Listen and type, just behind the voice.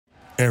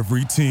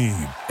Every team,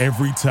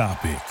 every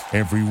topic,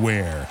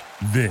 everywhere.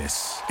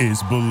 This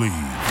is Believe.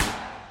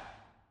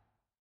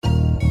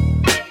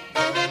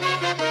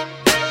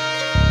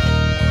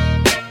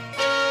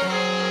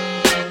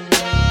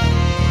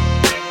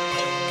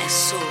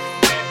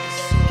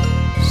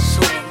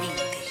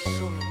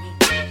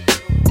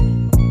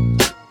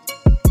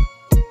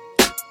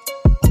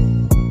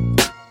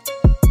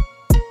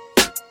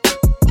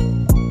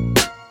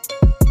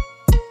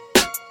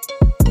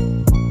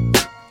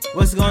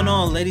 What's going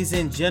on, ladies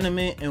and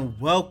gentlemen, and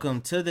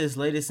welcome to this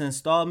latest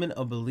installment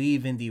of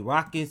Believe in the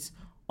Rockets,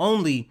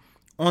 only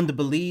on the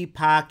Believe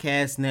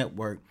Podcast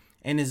Network.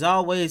 And as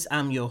always,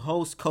 I'm your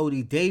host,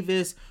 Cody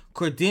Davis,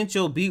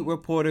 credential beat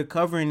reporter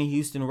covering the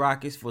Houston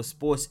Rockets for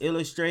Sports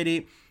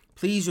Illustrated.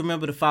 Please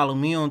remember to follow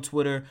me on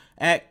Twitter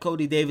at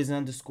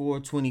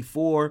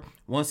CodyDavis_24.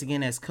 Once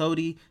again, that's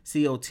Cody,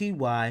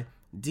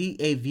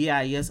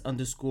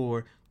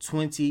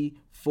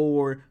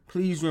 CotyDavis_24.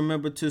 Please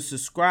remember to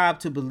subscribe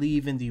to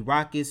Believe in the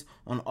Rockets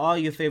on all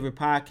your favorite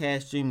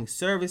podcast streaming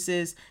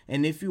services.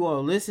 And if you are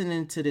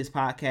listening to this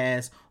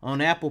podcast on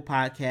Apple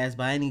Podcasts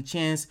by any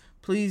chance,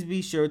 please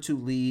be sure to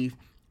leave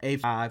a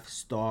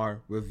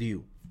 5-star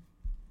review.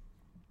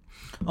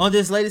 On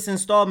this latest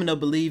installment of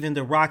Believe in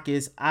the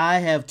Rockets, I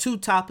have two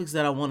topics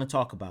that I want to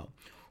talk about.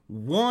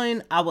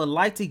 One, I would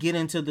like to get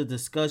into the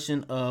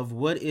discussion of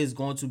what is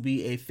going to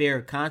be a fair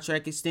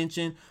contract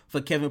extension for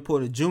Kevin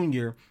Porter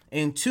Jr.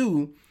 And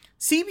two,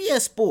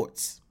 CBS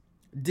Sports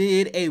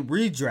did a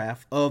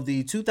redraft of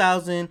the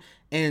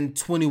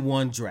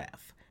 2021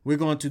 draft. We're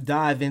going to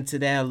dive into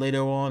that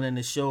later on in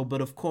the show.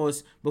 But of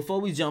course, before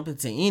we jump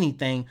into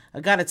anything, I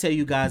got to tell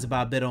you guys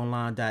about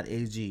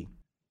betonline.ag.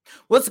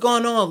 What's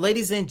going on,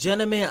 ladies and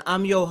gentlemen?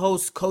 I'm your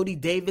host, Cody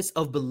Davis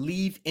of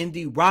Believe in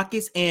the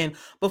Rockets. And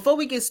before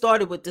we get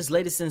started with this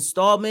latest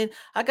installment,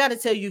 I got to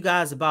tell you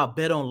guys about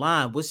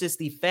BetOnline, which is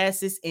the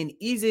fastest and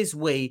easiest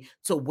way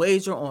to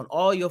wager on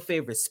all your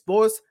favorite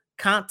sports,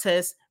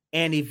 contests,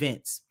 and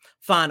events.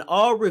 Find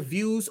all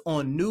reviews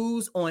on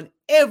news on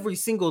every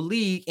single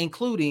league,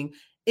 including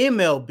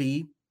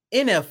MLB,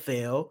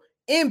 NFL,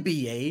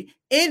 NBA,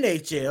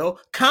 NHL,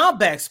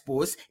 combat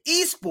sports,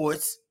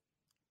 esports,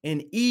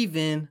 and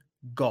even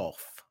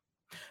golf.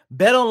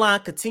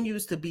 BetOnline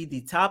continues to be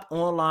the top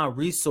online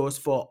resource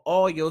for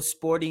all your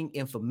sporting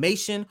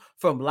information,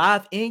 from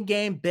live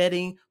in-game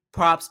betting,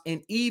 props,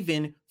 and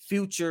even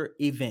future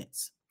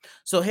events.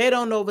 So head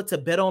on over to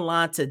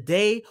BetOnline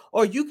today,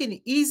 or you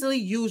can easily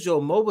use your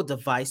mobile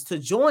device to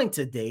join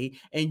today,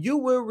 and you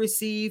will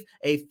receive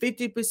a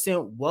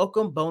 50%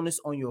 welcome bonus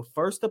on your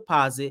first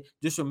deposit.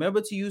 Just remember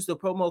to use the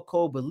promo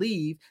code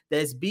BELIEVE,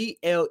 that's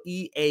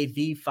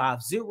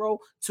BLEAV50,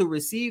 to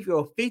receive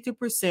your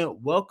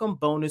 50% welcome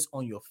bonus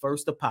on your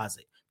first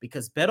deposit,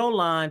 because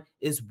BetOnline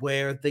is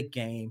where the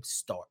game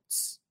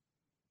starts.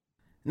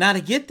 Now,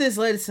 to get this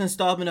latest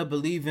installment of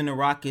Believe in the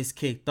Rockets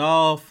kicked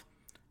off,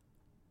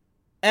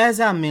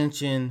 as I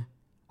mentioned,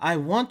 I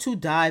want to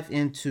dive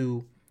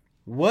into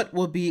what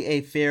will be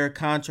a fair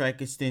contract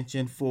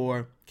extension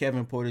for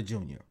Kevin Porter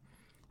Jr.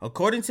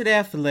 According to The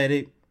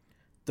Athletic,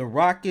 the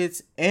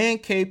Rockets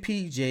and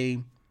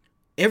KPJ,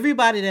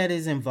 everybody that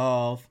is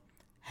involved,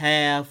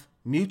 have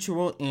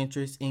mutual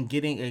interest in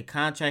getting a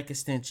contract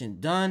extension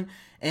done.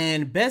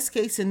 And best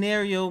case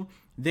scenario,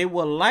 they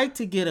would like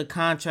to get a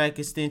contract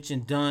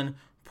extension done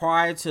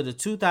prior to the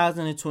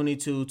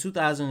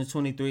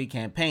 2022-2023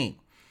 campaign.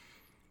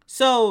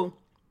 So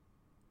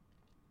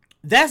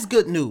that's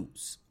good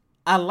news.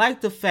 I like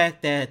the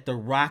fact that the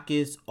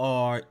Rockets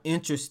are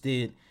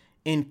interested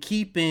in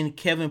keeping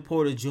Kevin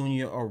Porter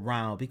Jr.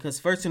 around, because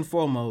first and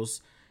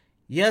foremost,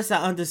 yes,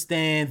 I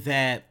understand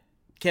that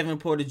Kevin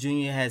Porter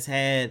Jr. has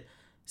had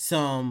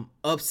some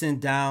ups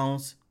and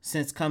downs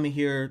since coming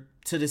here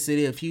to the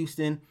city of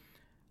Houston.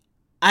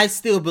 I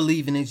still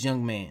believe in this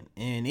young man,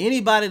 and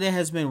anybody that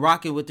has been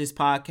rocking with this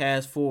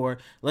podcast for,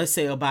 let's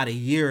say, about a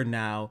year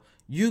now,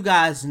 you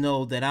guys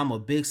know that I'm a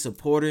big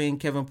supporter in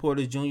Kevin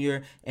Porter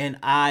Jr. and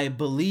I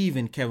believe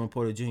in Kevin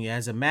Porter Jr.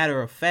 As a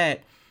matter of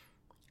fact,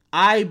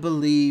 I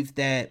believe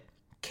that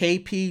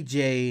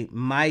KPJ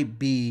might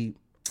be,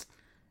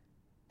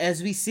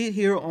 as we sit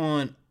here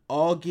on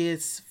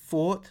August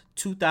 4th,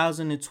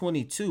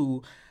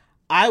 2022,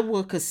 I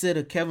would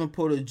consider Kevin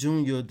Porter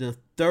Jr. the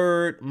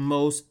third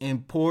most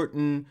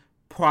important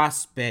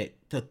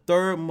prospect, the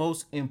third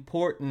most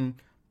important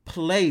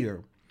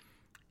player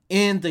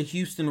in the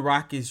Houston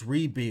Rockets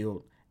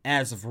rebuild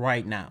as of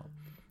right now.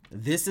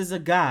 This is a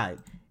guy,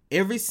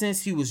 ever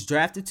since he was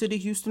drafted to the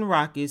Houston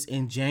Rockets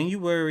in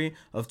January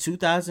of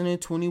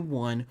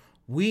 2021,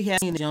 we have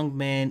seen this young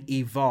man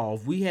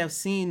evolve. We have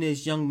seen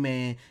this young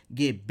man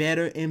get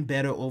better and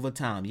better over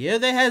time. Yeah,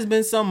 there has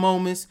been some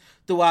moments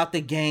throughout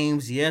the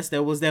games. Yes,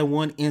 there was that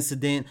one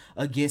incident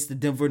against the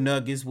Denver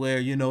Nuggets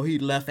where, he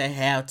left at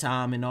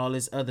halftime and all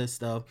this other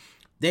stuff.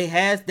 There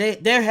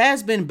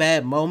has been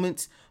bad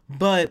moments,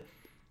 but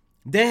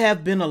there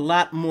have been a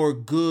lot more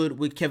good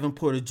with Kevin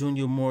Porter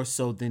Jr. more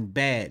so than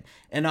bad.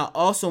 And I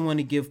also want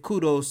to give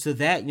kudos to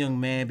that young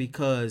man,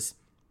 because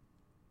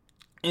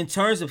in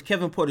terms of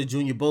Kevin Porter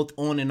Jr., both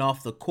on and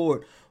off the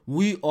court,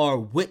 we are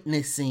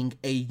witnessing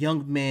a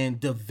young man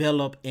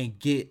develop and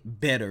get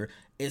better,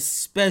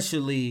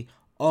 especially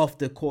off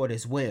the court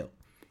as well.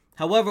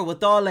 However,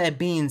 with all that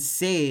being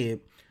said,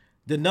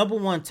 the number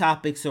one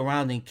topic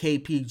surrounding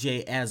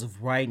KPJ as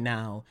of right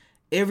now,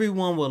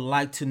 everyone would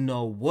like to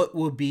know what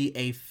will be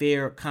a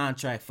fair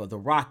contract for the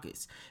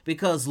Rockets.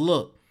 Because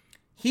look,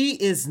 he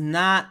is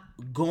not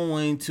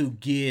going to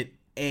get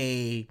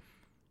a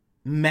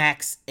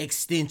max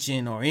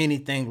extension or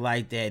anything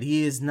like that.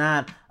 He is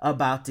not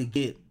about to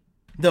get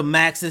the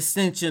max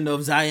extension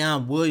of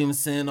Zion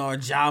Williamson or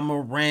Ja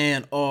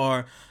Morant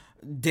or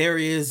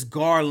Darius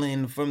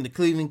Garland from the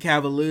Cleveland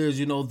Cavaliers.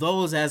 You know,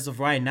 those as of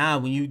right now,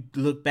 when you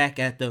look back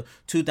at the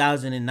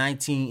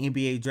 2019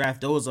 NBA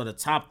draft, those are the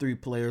top three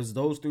players.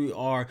 Those three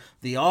are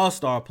the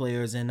all-star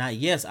players. And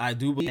yes, I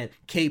do believe that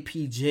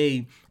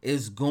KPJ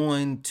is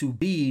going to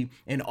be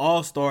an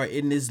all-star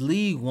in this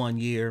league one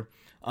year.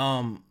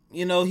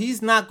 You know,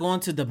 he's not going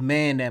to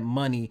demand that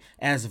money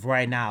as of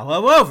right now.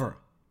 However,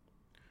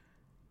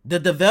 the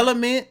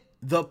development,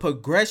 the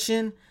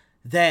progression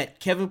that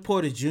Kevin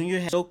Porter Jr.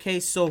 has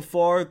showcased so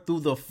far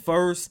through the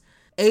first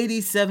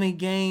 87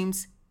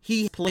 games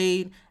he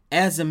played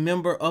as a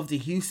member of the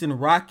Houston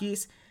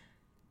Rockets,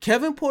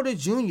 Kevin Porter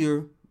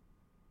Jr.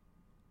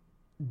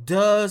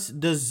 does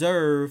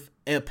deserve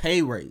a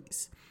pay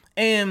raise.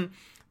 And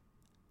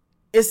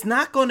it's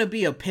not going to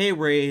be a pay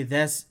raise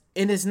that's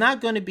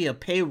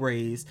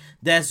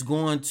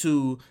going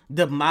to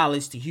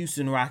demolish the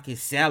Houston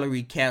Rockets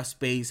salary cap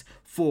space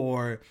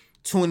for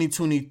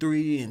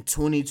 2023 and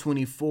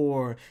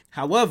 2024.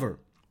 However,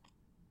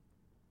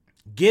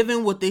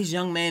 given what this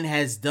young man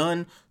has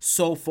done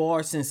so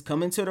far since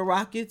coming to the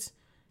Rockets,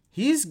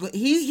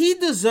 he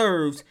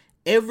deserves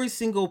every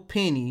single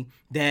penny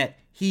that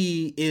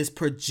he is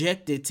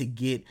projected to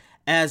get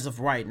as of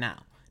right now.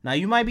 Now,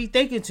 you might be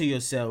thinking to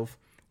yourself,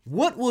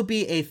 what would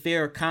be a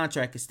fair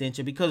contract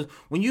extension? Because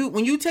when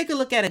you take a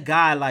look at a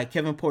guy like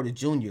Kevin Porter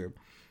Jr.,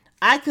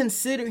 I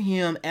consider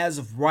him as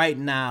of right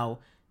now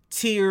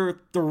tier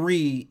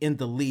 3 in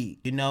the league.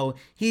 You know,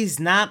 he's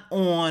not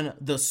on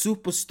the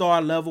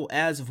superstar level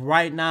as of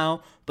right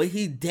now, but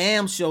he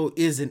damn sure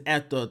isn't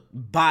at the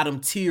bottom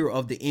tier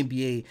of the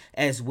NBA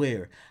as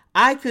well.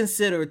 I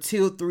consider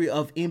tier 3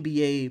 of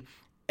NBA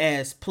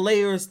as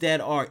players that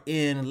are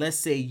in, let's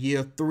say,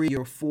 year 3,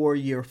 year 4,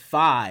 year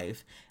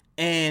 5,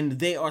 and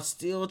they are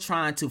still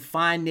trying to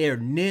find their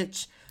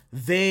niche.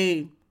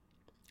 They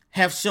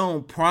have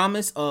shown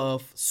promise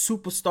of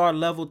superstar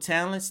level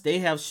talents. They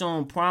have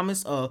shown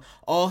promise of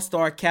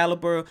all-star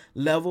caliber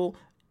level.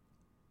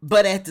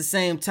 But at the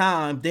same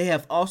time, they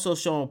have also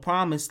shown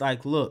promise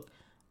like, look,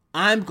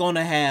 I'm going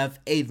to have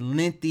a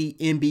lengthy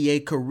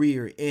NBA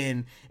career.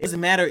 And it doesn't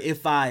matter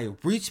if I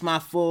reach my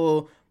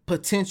full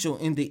potential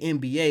in the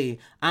NBA,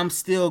 I'm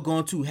still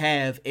going to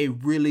have a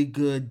really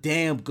good,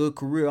 damn good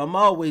career. I'm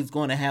always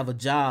going to have a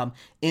job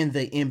in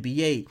the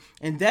NBA.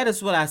 And that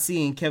is what I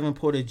see in Kevin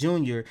Porter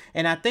Jr.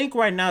 And I think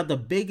right now the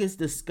biggest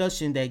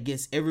discussion that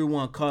gets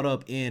everyone caught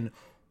up in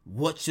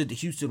what should the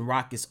Houston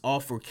Rockets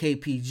offer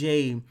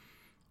KPJ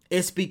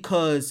is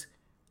because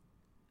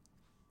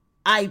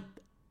it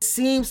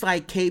seems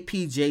like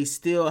KPJ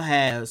still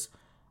has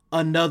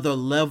another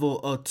level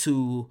or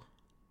two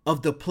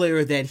of the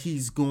player that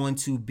he's going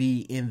to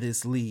be in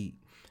this league.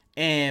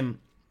 And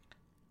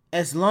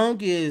as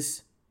long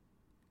as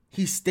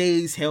he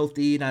stays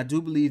healthy, and I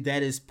do believe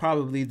that is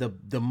probably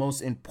the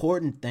most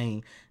important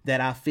thing that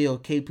I feel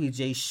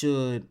KPJ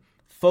should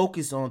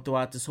focus on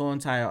throughout this whole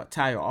entire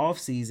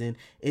offseason,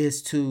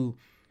 is to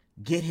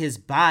get his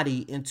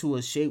body into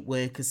a shape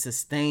where it could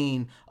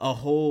sustain a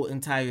whole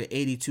entire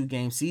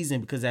 82-game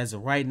season. Because as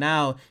of right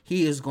now,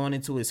 he is going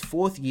into his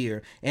 4th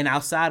year. And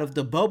outside of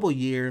the bubble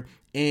year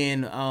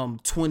in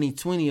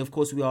 2020, of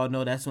course, we all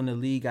know that's when the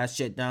league got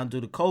shut down due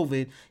to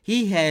COVID.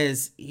 He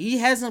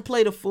hasn't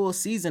played a full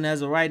season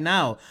as of right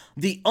now.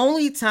 The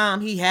only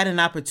time he had an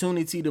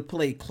opportunity to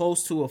play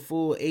close to a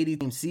full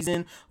 80-game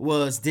season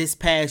was this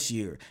past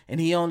year,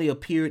 and he only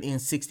appeared in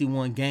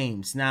 61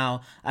 games.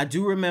 Now, I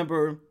do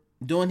remember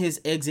during his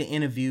exit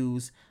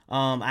interviews,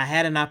 I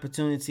had an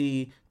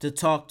opportunity to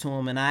talk to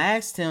him, and I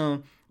asked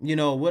him, you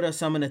know, what are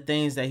some of the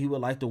things that he would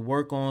like to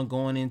work on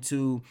going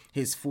into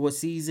his 4th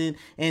season?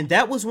 And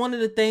that was one of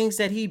the things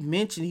that he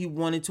mentioned he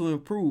wanted to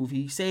improve.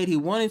 He said he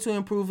wanted to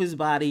improve his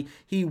body.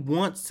 He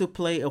wants to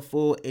play a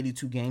full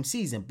 82-game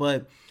season.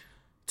 But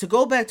to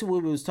go back to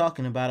what we was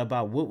talking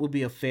about what would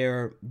be a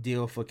fair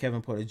deal for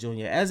Kevin Porter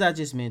Jr., as I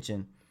just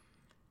mentioned,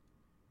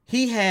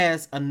 he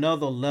has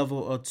another level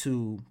or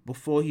two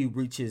before he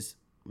reaches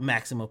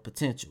maximum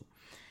potential.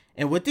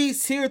 And with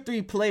these tier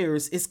 3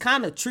 players, it's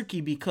kind of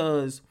tricky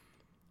because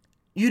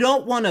you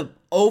don't want to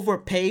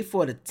overpay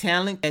for the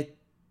talent that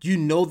you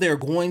know they're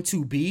going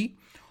to be,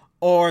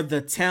 or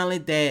the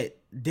talent that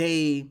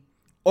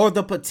or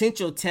the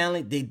potential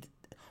talent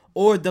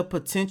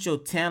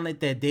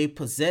that they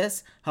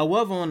possess.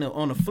 However,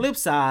 on the flip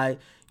side,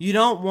 you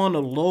don't want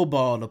to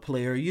lowball the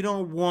player. You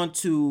don't want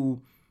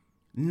to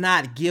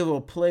not give a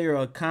player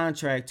a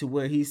contract to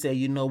where he say,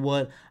 you know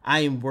what,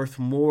 I am worth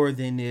more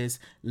than this.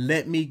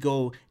 Let me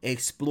go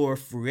explore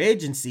free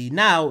agency.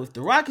 Now, if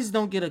the Rockets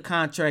don't get a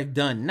contract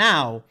done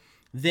now,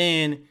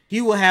 then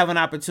he will have an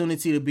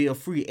opportunity to be a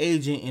free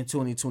agent in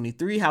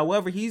 2023.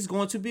 However, he's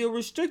going to be a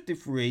restricted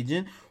free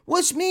agent,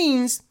 which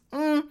means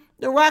the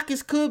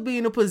Rockets could be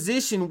in a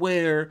position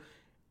where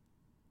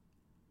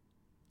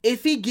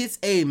if he gets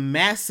a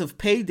massive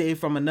payday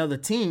from another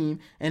team,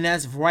 and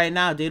as of right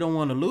now they don't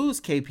want to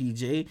lose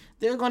KPJ,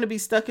 they're going to be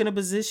stuck in a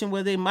position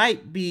where they might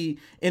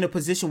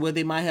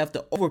have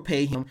to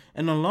overpay him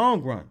in the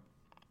long run.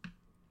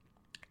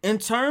 In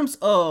terms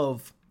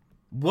of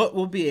what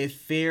will be a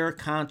fair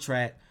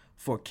contract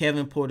for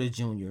Kevin Porter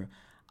Jr.,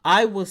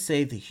 I would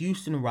say the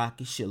Houston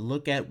Rockets should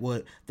look at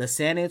what the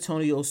San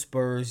Antonio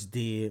Spurs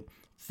did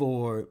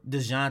for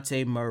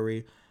DeJounte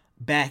Murray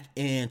back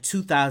in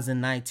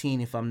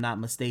 2019, if I'm not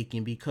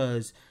mistaken,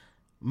 because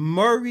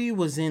Murray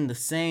was in the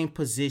same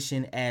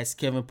position as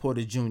Kevin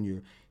Porter Jr.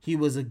 He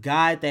was a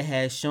guy that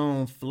had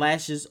shown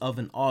flashes of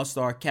an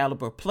all-star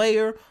caliber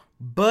player,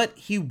 but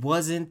he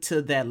wasn't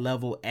to that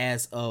level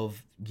as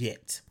of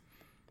yet.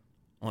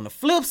 On the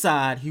flip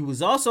side, he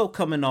was also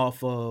coming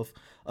off of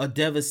a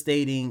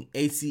devastating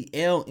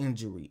ACL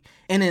injury.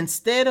 And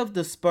instead of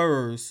the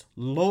Spurs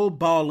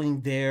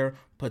lowballing their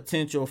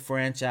potential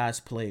franchise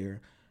player,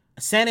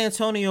 San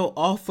Antonio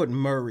offered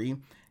Murray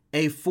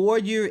a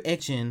 4-year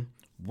extension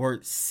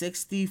worth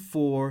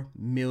 $64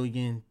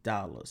 million,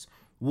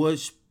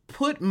 which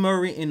put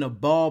Murray in the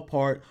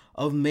ballpark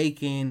of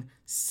making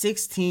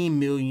 $16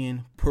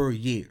 million per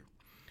year.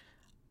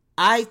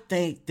 I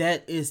think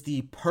that is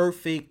the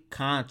perfect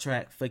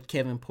contract for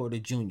Kevin Porter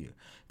Jr.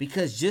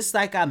 because just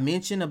like I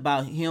mentioned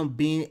about him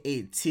being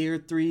a tier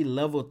 3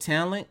 level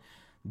talent,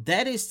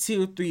 that is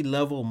tier 3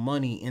 level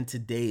money in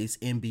today's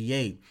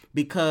NBA,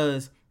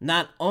 because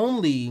not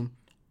only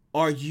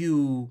are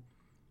you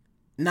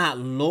not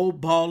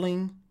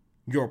lowballing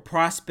your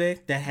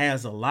prospect that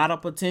has a lot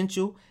of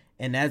potential,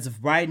 and as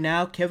of right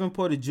now, Kevin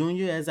Porter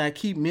Jr., as I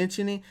keep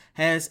mentioning,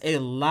 has a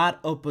lot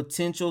of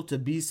potential to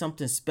be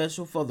something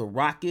special for the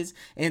Rockets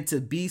and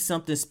to be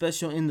something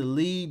special in the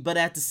league. But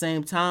at the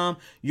same time,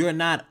 you're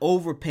not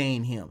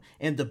overpaying him.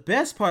 And the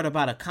best part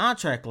about a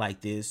contract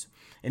like this,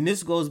 and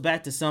this goes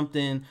back to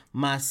something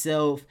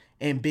myself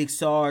and Big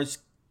Sarge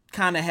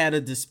kind of had a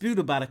dispute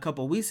about a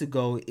couple weeks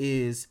ago,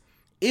 is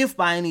if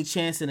by any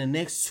chance in the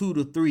next 2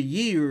 to 3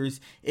 years,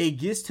 it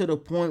gets to the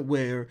point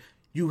where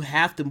you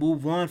have to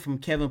move on from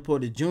Kevin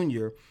Porter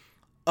Jr.,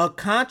 a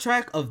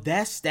contract of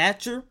that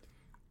stature,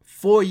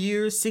 4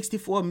 years,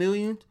 $64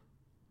 million,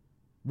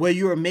 where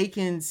you're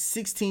making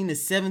 $16 to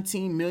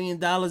 $17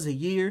 million a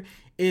year,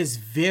 is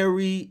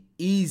very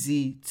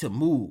easy to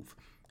move.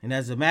 And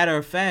as a matter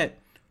of fact,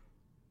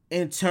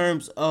 in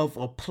terms of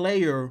a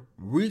player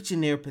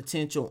reaching their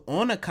potential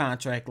on a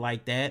contract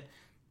like that,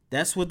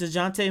 that's what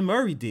DeJounte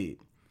Murray did.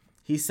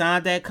 He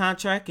signed that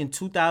contract in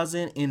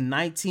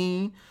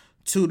 2019.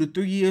 2 to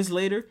 3 years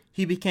later,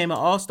 he became an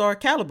all-star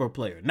caliber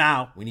player.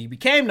 Now, when he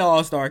became the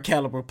all-star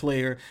caliber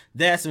player,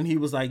 that's when he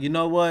was like, you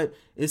know what?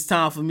 It's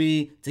time for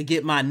me to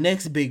get my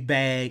next big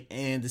bag.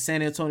 And the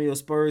San Antonio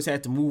Spurs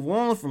had to move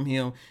on from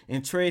him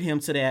and trade him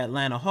to the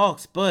Atlanta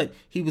Hawks. But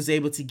he was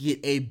able to get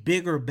a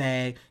bigger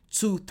bag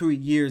 2-3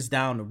 years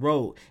down the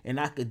road. And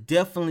I could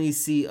definitely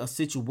see a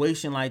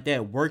situation like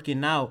that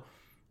working out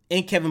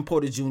in Kevin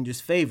Porter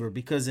Jr.'s favor,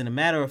 because in a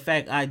matter of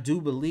fact, I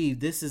do believe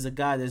this is a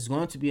guy that's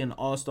going to be an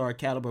all-star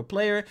caliber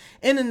player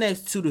in the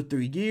next 2 to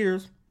 3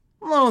 years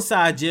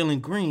alongside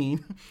Jalen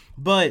Green.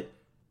 But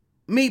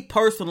me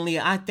personally,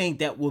 I think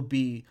that would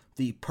be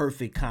the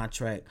perfect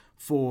contract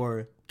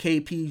for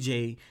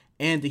KPJ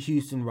and the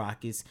Houston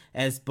Rockets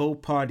as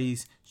both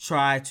parties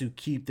try to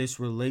keep this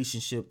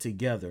relationship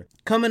together.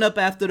 Coming up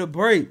after the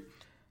break,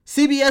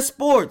 CBS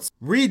Sports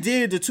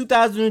redid the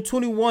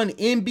 2021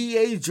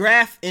 NBA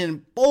draft,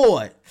 and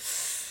boy,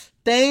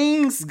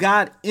 things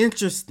got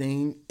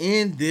interesting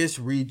in this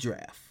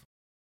redraft.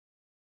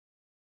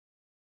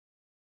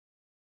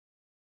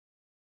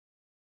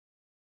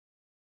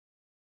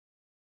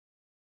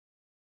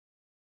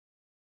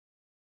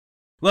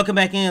 Welcome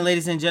back in,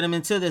 ladies and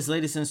gentlemen, to this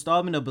latest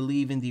installment of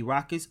Believe in the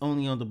Rockets,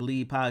 only on the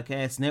Believe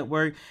Podcast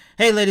Network.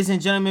 Hey, ladies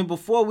and gentlemen,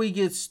 before we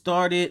get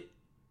started,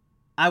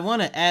 I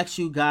want to ask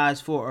you guys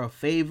for a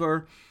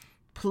favor.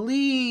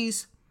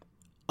 Please,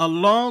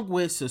 along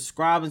with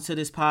subscribing to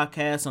this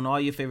podcast on all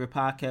your favorite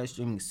podcast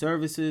streaming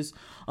services,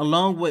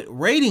 along with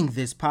rating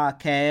this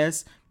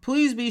podcast,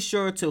 please be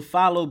sure to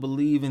follow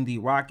Believe in the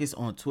Rockets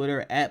on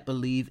Twitter at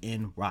Believe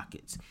in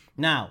Rockets.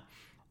 Now,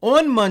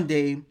 on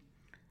Monday,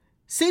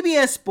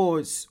 CBS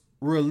Sports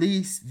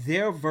released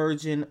their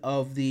version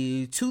of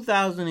the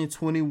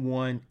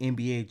 2021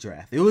 NBA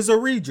draft. It was a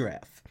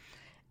redraft.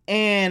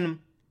 And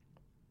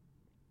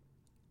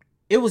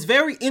it was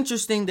very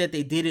interesting that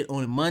they did it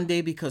on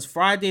Monday, because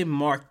Friday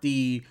marked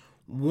the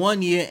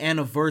 1-year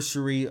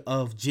anniversary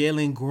of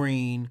Jalen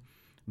Green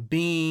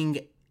being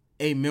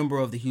a member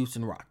of the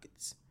Houston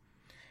Rockets.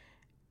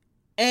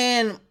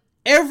 And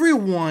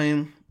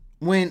everyone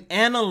when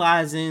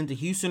analyzing the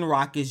Houston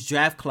Rockets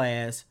draft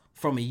class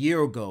from a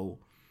year ago,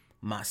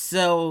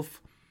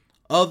 myself,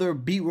 other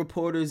beat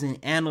reporters and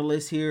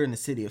analysts here in the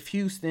city of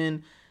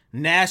Houston,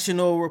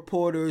 national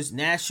reporters,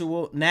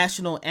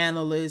 national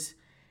analysts,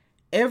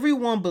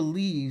 everyone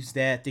believes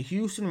that the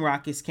Houston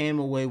Rockets came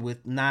away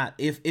with not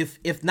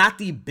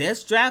the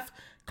best draft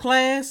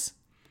class,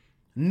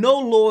 no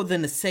lower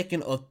than the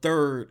second or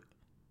third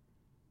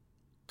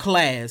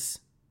class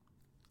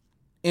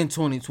in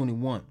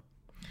 2021.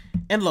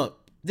 And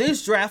look,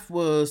 this draft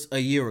was a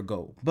year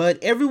ago, but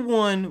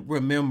everyone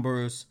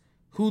remembers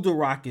who the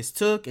Rockets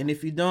took. And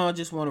if you don't, I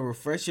just want to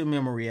refresh your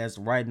memory as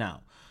of right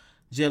now.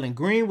 Jalen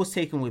Green was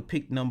taken with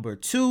pick number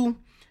 2.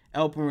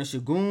 Alperen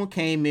Sengun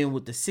came in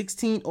with the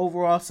 16th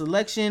overall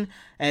selection.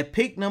 At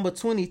pick number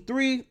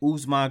 23,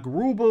 Usman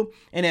Garuba.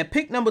 And at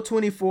pick number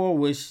 24,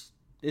 which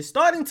is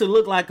starting to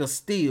look like a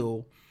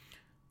steal,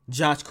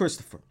 Josh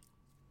Christopher.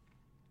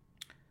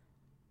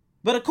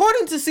 But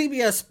according to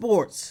CBS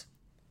Sports,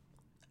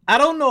 I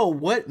don't know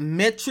what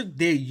metric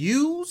they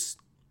used,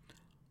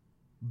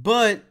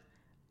 but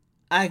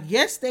I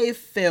guess they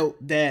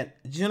felt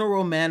that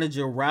General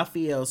Manager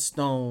Rafael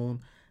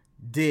Stone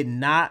did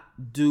not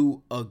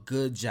do a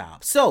good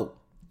job. So,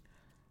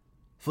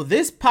 for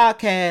this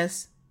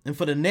podcast and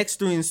for the next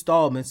 3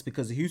 installments,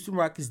 because the Houston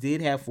Rockets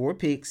did have 4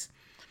 picks,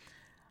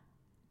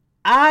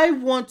 I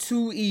want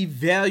to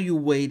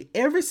evaluate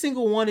every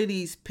single one of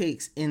these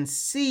picks and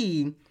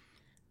see,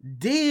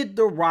 did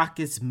the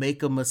Rockets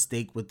make a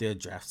mistake with their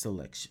draft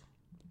selection?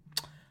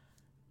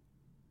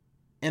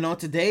 And on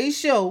today's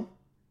show,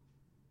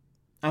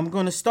 I'm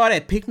going to start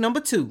at pick number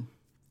 2.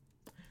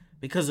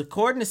 Because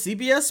according to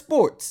CBS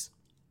Sports,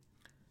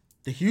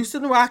 the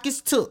Houston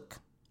Rockets took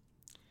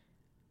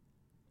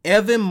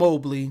Evan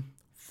Mobley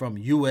from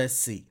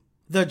USC.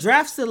 The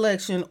draft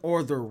selection,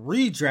 or the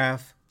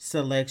redraft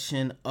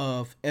selection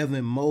of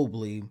Evan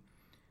Mobley,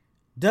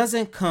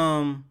 doesn't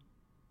come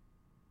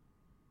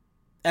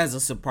as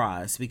a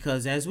surprise,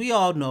 because as we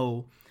all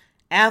know,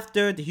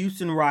 after the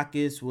Houston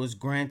Rockets was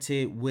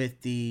granted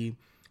with the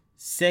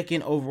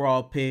 2nd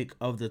overall pick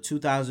of the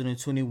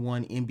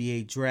 2021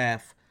 NBA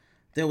draft,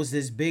 there was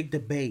this big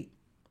debate.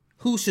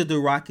 Who should the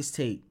Rockets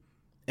take?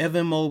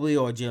 Evan Mobley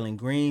or Jalen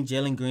Green?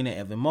 Jalen Green or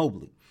Evan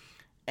Mobley?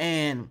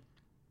 And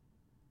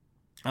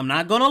I'm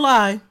not going to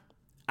lie,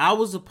 I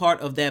was a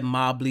part of that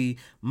Mobley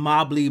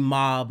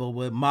mob,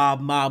 or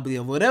Mobley,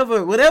 or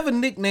whatever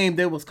nickname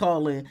they was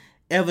calling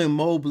Evan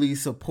Mobley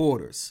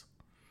supporters.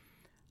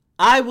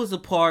 I was a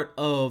part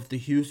of the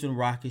Houston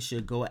Rockets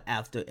should go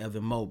after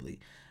Evan Mobley.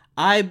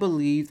 I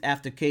believed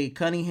after Cade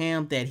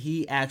Cunningham that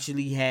he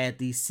actually had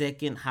the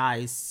 2nd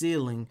highest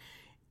ceiling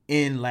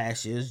in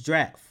last year's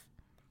draft.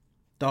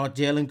 Thought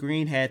Jalen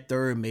Green had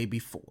 3rd, maybe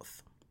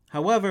 4th.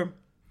 However,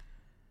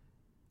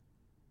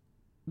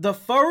 the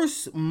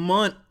first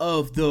month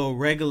of the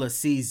regular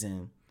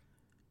season,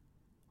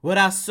 what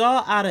I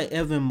saw out of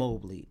Evan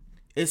Mobley,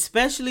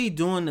 especially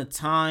during the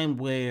time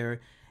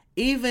where,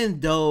 even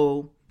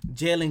though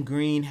Jalen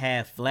Green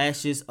had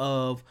flashes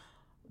of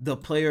the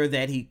player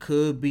that he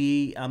could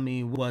be, I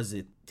mean, was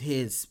it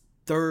his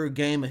 3rd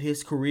game of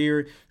his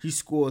career? He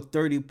scored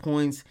 30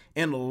 points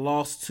in a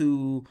loss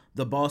to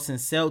the Boston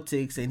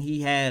Celtics, and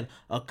he had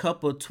a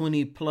couple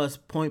 20-plus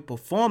point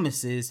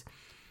performances.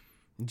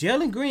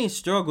 Jalen Green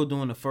struggled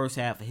during the first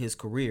half of his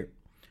career.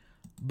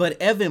 But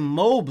Evan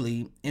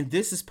Mobley, and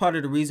this is part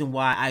of the reason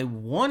why I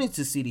wanted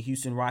to see the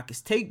Houston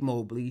Rockets take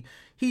Mobley,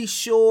 he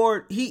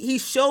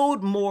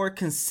showed more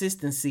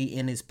consistency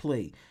in his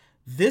play.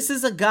 This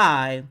is a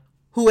guy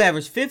who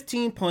averaged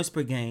 15 points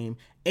per game,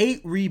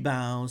 8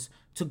 rebounds,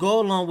 to go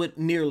along with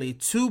nearly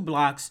 2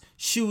 blocks,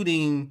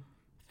 shooting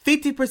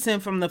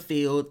 50% from the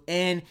field,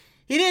 and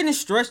he didn't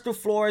stretch the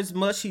floor as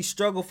much. He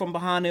struggled from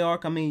behind the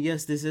arc. I mean,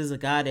 yes, this is a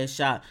guy that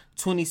shot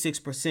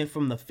 26%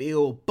 from the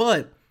field,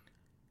 but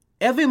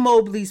Evan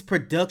Mobley's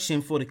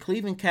production for the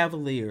Cleveland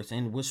Cavaliers,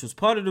 and which was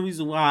part of the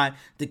reason why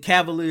the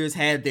Cavaliers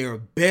had their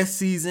best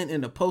season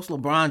in the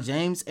post-LeBron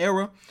James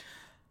era,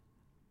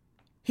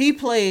 he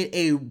played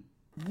a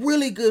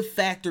really good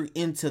factor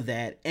into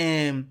that,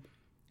 and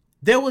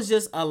there was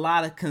just a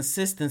lot of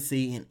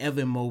consistency in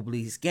Evan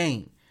Mobley's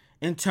game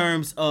in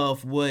terms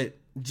of what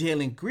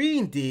Jalen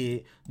Green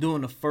did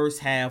during the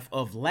first half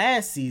of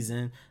last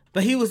season,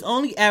 but he was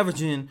only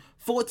averaging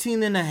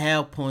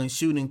 14.5 points,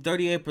 shooting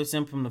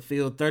 38% from the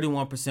field,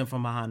 31%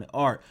 from behind the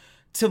arc.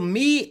 To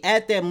me,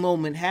 at that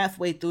moment,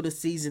 halfway through the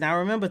season, I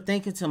remember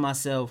thinking to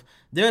myself,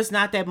 there's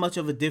not that much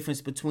of a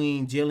difference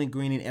between Jalen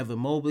Green and Evan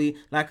Mobley.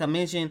 Like I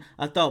mentioned,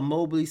 I thought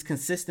Mobley's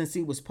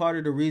consistency was part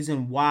of the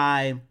reason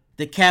why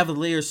the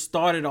Cavaliers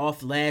started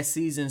off last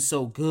season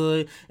so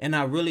good, and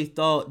I really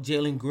thought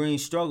Jalen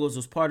Green's struggles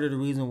was part of the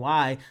reason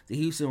why the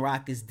Houston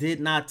Rockets did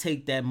not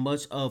take that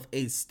much of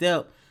a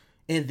step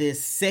in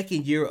this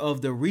second year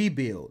of the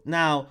rebuild.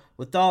 Now,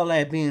 with all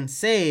that being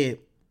said,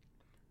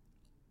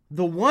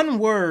 the one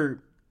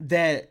word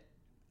that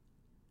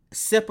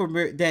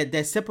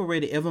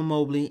separated Evan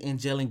Mobley and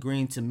Jalen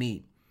Green to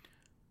me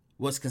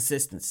was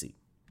consistency.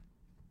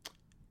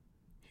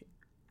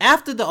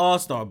 after the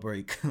All-Star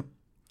break,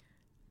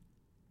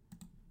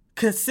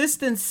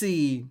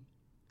 consistency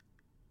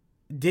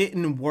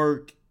didn't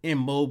work in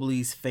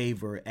Mobley's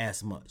favor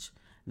as much.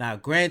 Now,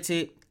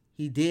 granted,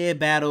 he did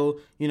battle,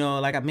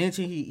 like I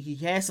mentioned, he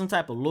had some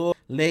type of lower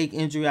leg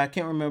injury. I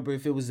can't remember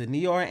if it was a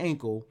knee or an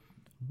ankle,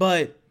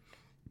 but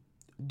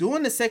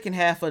during the second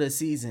half of the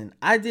season,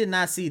 I did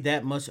not see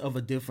that much of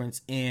a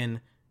difference in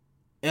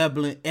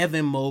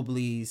Evan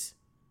Mobley's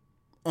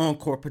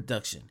on-court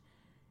production.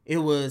 It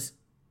was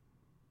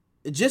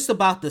just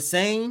about the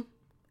same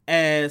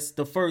as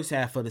the first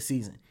half of the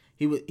season.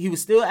 He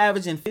was still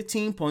averaging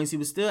 15 points. He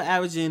was still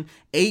averaging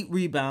 8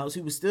 rebounds.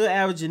 He was still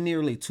averaging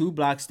nearly 2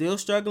 blocks, still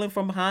struggling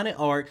from behind the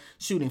arc,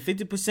 shooting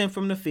 50%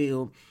 from the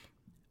field.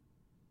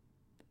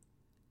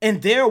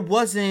 And there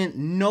wasn't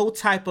no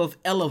type of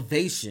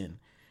elevation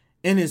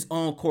in his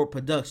on-court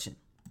production.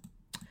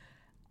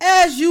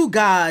 As you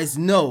guys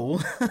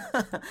know,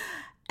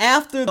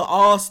 after the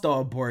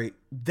All-Star break,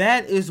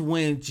 that is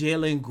when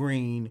Jalen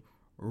Green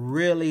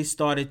really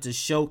started to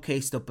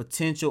showcase the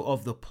potential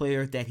of the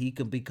player that he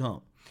could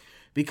become.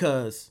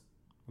 Because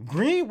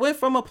Green went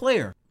from a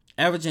player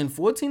averaging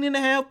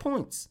 14.5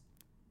 points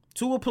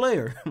to a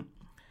player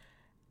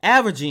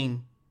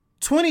averaging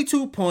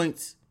 22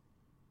 points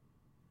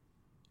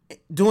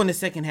during the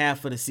second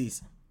half of the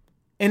season.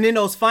 And in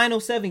those final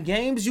 7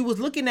 games, you was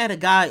looking at a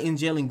guy in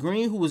Jalen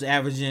Green who was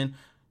averaging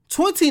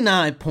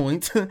 29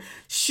 points,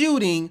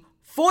 shooting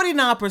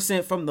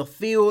 49% from the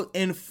field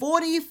and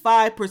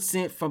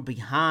 45% from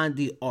behind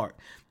the arc.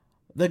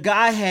 The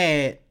guy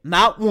had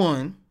not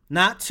 1,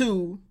 not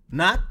 2,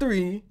 not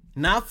 3,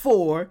 not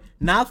 4,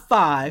 not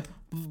 5,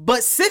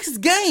 but 6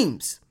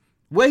 games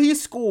where he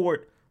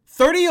scored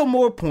 30 or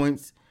more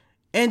points.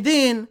 And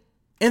then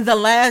in the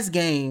last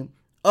game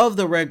of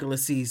the regular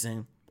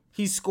season,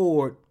 he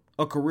scored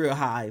a career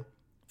high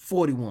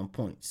 41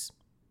 points.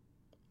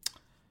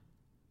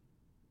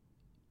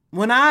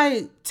 When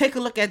I take a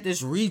look at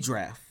this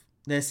redraft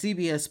that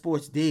CBS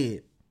Sports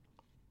did,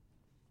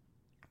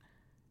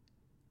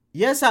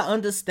 yes, I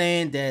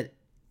understand that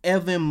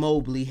Evan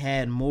Mobley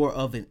had more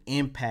of an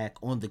impact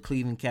on the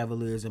Cleveland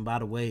Cavaliers. And by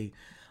the way,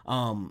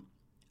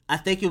 I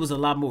think it was a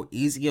lot more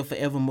easier for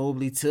Evan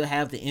Mobley to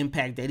have the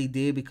impact that he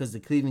did because the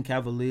Cleveland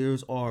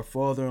Cavaliers are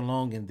farther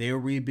along in their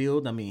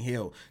rebuild. I mean,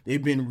 hell,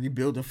 they've been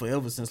rebuilding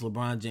forever since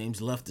LeBron James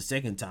left the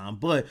second time.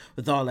 But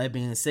with all that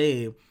being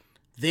said,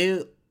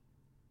 they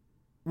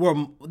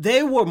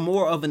were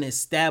more of an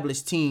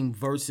established team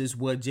versus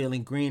what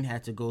Jalen Green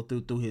had to go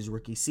through his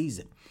rookie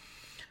season.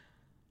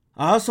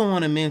 I also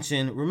want to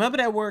mention, remember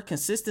that word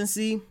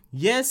consistency?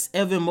 Yes,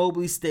 Evan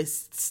Mobley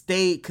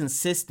stayed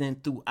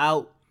consistent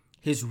throughout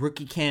his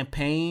rookie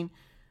campaign.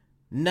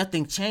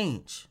 Nothing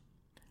changed.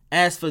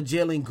 As for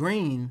Jalen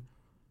Green,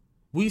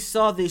 we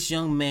saw this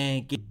young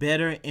man get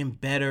better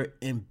and better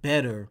and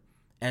better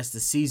as the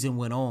season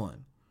went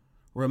on.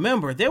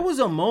 Remember, there was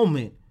a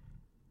moment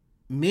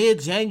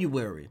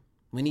mid-January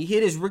when he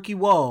hit his rookie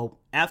wall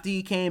after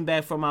he came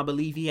back from, I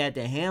believe he had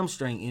the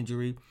hamstring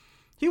injury.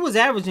 He was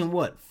averaging,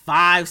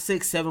 5,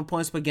 6, 7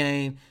 points per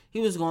game. He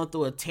was going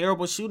through a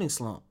terrible shooting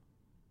slump.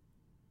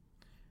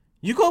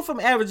 You go from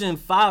averaging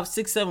 5,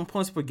 6, 7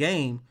 points per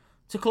game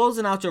to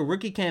closing out your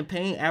rookie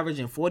campaign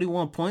averaging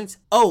 41 points.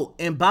 Oh,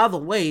 and by the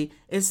way,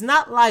 it's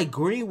not like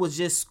Green was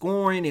just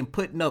scoring and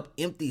putting up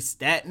empty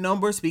stat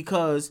numbers,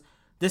 because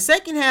the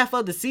second half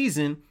of the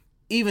season,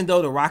 even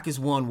though the Rockets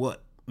won,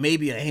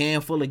 maybe a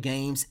handful of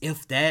games,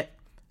 if that,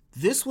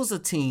 this was a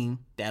team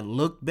that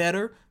looked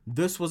better.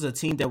 This was a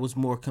team that was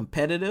more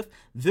competitive.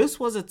 This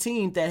was a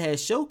team that had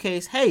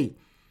showcased, hey,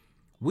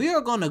 we are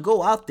going to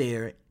go out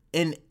there,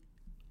 and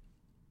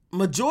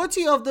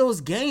majority of those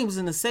games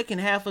in the second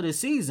half of the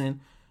season,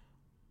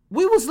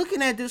 we was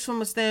looking at this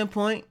from a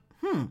standpoint,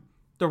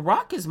 the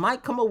Rockets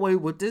might come away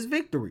with this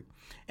victory.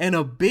 And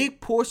a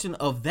big portion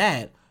of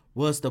that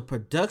was the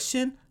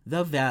production,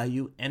 the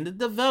value, and the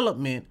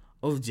development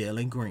of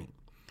Jalen Green.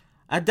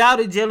 I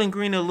doubted Jalen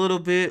Green a little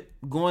bit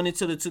going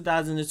into the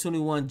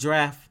 2021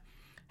 draft.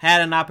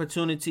 Had an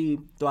opportunity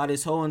throughout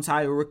his whole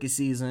entire rookie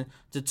season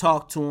to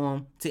talk to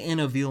him, to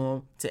interview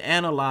him, to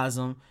analyze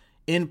him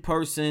in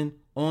person,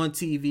 on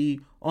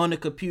TV, on the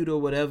computer,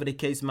 whatever the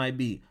case might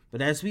be.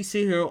 But as we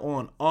sit here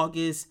on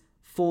August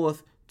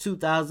 4th,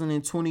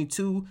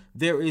 2022,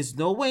 there is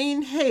no way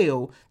in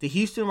hell the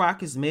Houston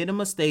Rockets made a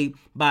mistake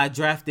by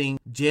drafting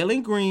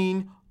Jalen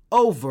Green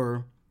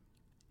over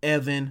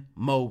Evan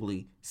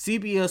Mobley.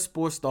 CBS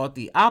Sports thought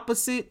the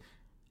opposite.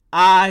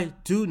 I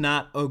do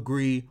not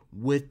agree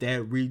with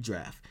that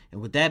redraft.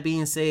 And with that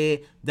being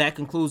said, that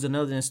concludes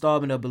another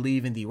installment of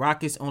Believe in the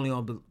Rockets, only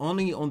on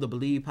the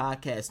Believe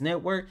Podcast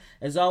Network.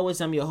 As always,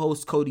 I'm your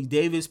host, Cody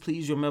Davis.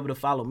 Please remember to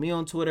follow me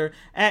on Twitter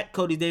at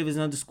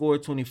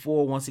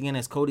CodyDavis_24. Once again,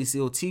 that's Cody,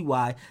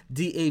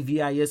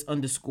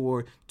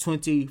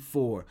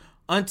 COTYDAVIS_24.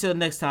 Until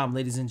next time,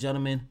 ladies and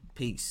gentlemen,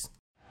 peace.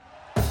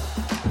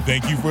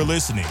 Thank you for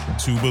listening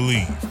to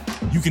Believe.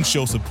 You can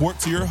show support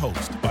to your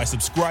host by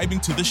subscribing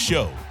to the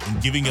show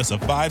and giving us a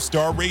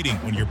 5-star rating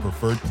on your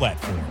preferred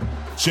platform.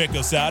 Check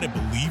us out at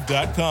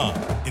Believe.com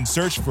and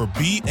search for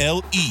BLEAV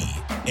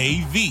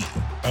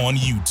on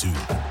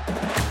YouTube.